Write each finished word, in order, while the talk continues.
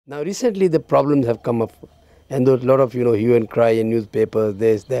Now recently the problems have come up, and there's a lot of hue and cry in newspapers,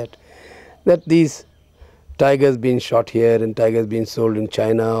 this, that these tigers being shot here and tigers being sold in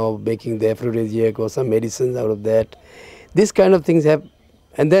China, or making the aphrodisiac or some medicines out of that. These kind of things have,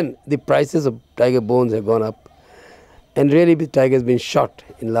 and then the prices of tiger bones have gone up, and really the tigers been shot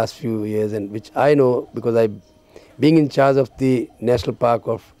in last few years, and which I know because I being in charge of the national park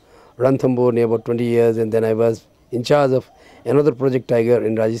of Ranthambore near about 20 years, and then I was in charge of another project tiger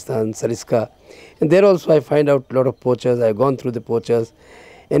in Rajasthan, Sariska, and there also I find out a lot of poachers. I've gone through the poachers,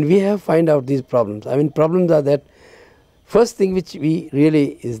 and we have find out these problems. I mean, problems are that first thing which we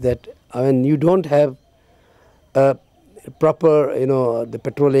really is that you don't have a proper the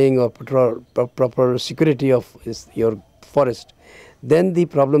patrolling or proper security of your forest, then the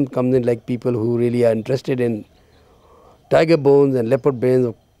problem comes in, like people who really are interested in tiger bones and leopard bones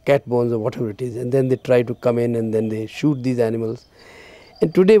or cat bones or whatever it is, and then they try to come in and then they shoot these animals.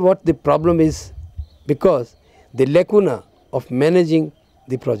 And today what the problem is, because the lacuna of managing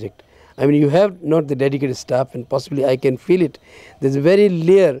the project. I mean, you have not the dedicated staff, and possibly I can feel it. There's a very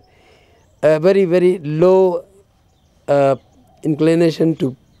very low inclination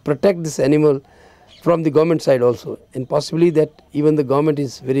to protect this animal from the government side also, and possibly that even the government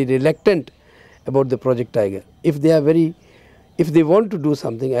is very reluctant about the project tiger. If they want to do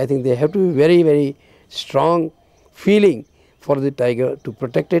something, I think they have to be very strong feeling for the tiger to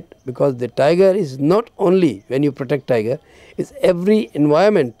protect it, because the tiger is not only, when you protect tiger, is every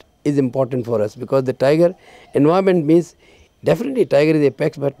environment is important for us, because the tiger environment means definitely tiger is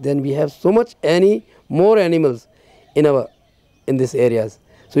apex, but then we have so much more animals in these areas,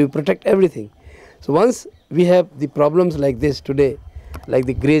 so you protect everything. So once we have the problems like this today, like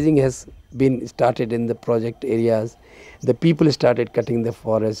the grazing has been started in the project areas, the people started cutting the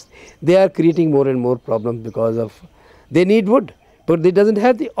forest, they are creating more and more problems because of they need wood, but they doesn't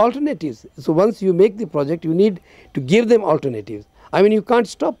have the alternatives. So once you make the project, you need to give them alternatives. I mean, you can't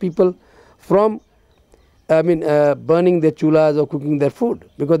stop people from burning their chulas or cooking their food,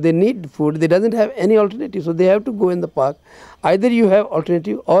 because they need food, they doesn't have any alternative, so they have to go in the park. Either you have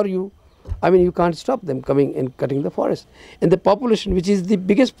alternative, or you can't stop them coming and cutting the forest. And the population, which is the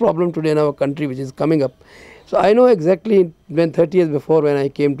biggest problem today in our country, which is coming up. So I know exactly when 30 years before, when I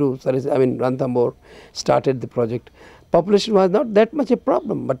came to Ranthambore, started the project, population was not that much a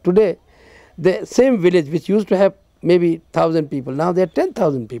problem. But today, the same village which used to have maybe 1,000 people, now there are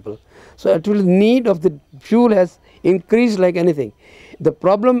 10,000 people. So actually need of the fuel has increased like anything. The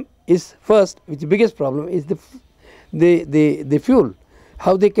problem is first, which is the biggest problem, is the fuel,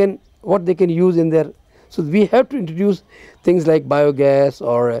 what they can use in their. So we have to introduce things like biogas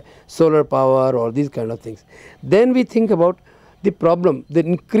or solar power or these kind of things. Then we think about the problem, the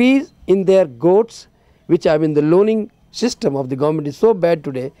increase in their goats, which the loaning system of the government is so bad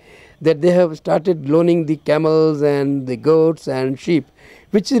today that they have started loaning the camels and the goats and sheep,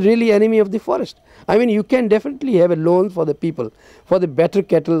 which is really enemy of the forest. I mean, you can definitely have a loan for the people, for the better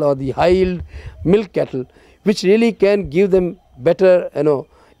cattle or the high yield milk cattle, which really can give them better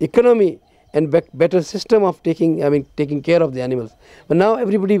economy and better system of taking care of the animals. But now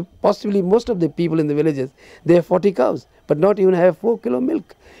everybody, possibly most of the people in the villages, they have 40 cows, but not even have 4 kilo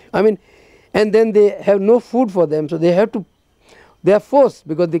milk. And then they have no food for them, so they are forced,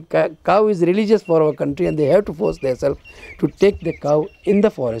 because the cow is religious for our country, and they have to force themselves to take the cow in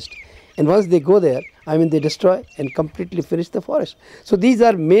the forest. And once they go there, they destroy and completely finish the forest. So these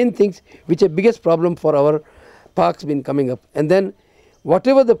are main things which are biggest problem for our parks been coming up. And then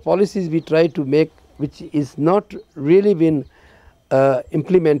whatever the policies we try to make, which is not really been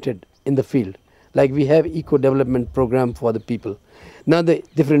implemented in the field, like we have eco development program for the people. Now the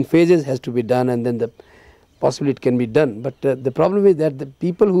different phases has to be done, and then possibly it can be done, but the problem is that the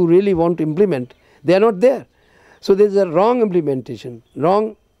people who really want to implement, they are not there. So there is a wrong implementation,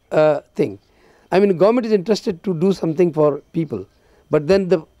 wrong thing. The government is interested to do something for people, but then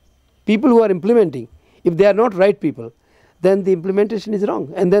the people who are implementing, if they are not right people, then the implementation is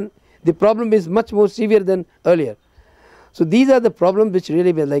wrong, and then the problem is much more severe than earlier. So these are the problems which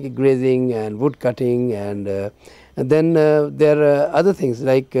really were like grazing and wood cutting, and then there are other things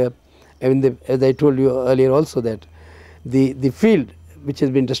like as I told you earlier also, that the field which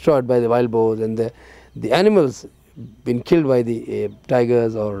has been destroyed by the wild boars, and the animals been killed by the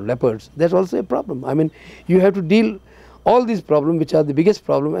tigers or leopards, that's also a problem. You have to deal all these problems, which are the biggest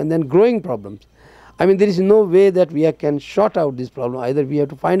problem, and then growing problems. There is no way that we can sort out this problem. Either we have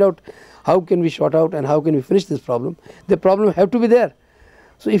to find out how can we sort out and how can we finish this problem. The problem have to be there.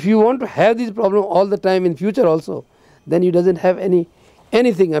 So if you want to have this problem all the time in future also, then you doesn't have anything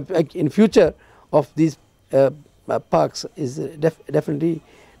in future of these parks is definitely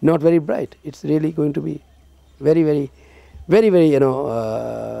not very bright. It's really going to be very, you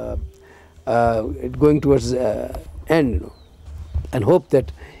know, going towards end, you know. And hope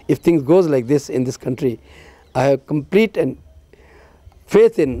that if things goes like this in this country, I have complete and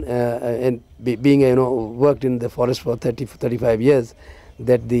faith in being, you know, worked in the forest for 35 years,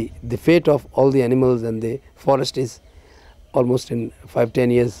 that the fate of all the animals and the forest is almost in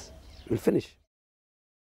 5-10 years will finish.